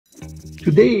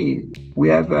Today, we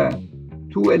have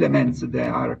two elements that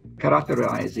are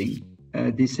characterizing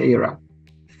this era.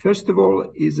 First of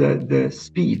all is the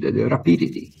speed, the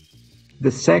rapidity.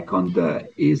 The second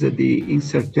is the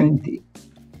uncertainty.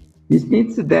 This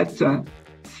means that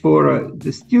for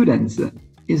the students,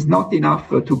 it's not enough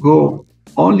to go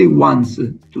only once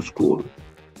to school,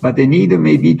 but they need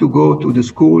maybe to go to the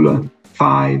school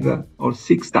 5 or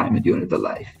 6 times during their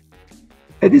life.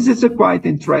 And this is a quite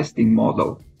interesting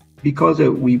model because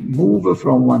we move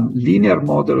from one linear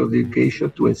model of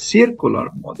education to a circular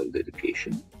model of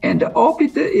education. And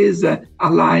OPIT is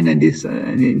aligned in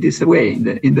this way,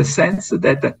 in the sense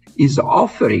that is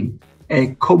offering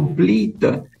a complete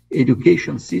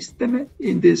education system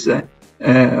in this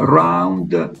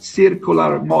round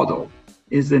circular model.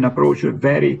 Is an approach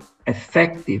very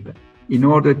effective in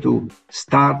order to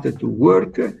start to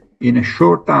work in a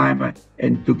short time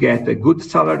and to get a good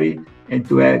salary and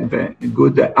to have a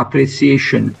good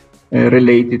appreciation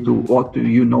related to what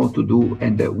you know to do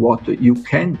and what you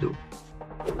can do.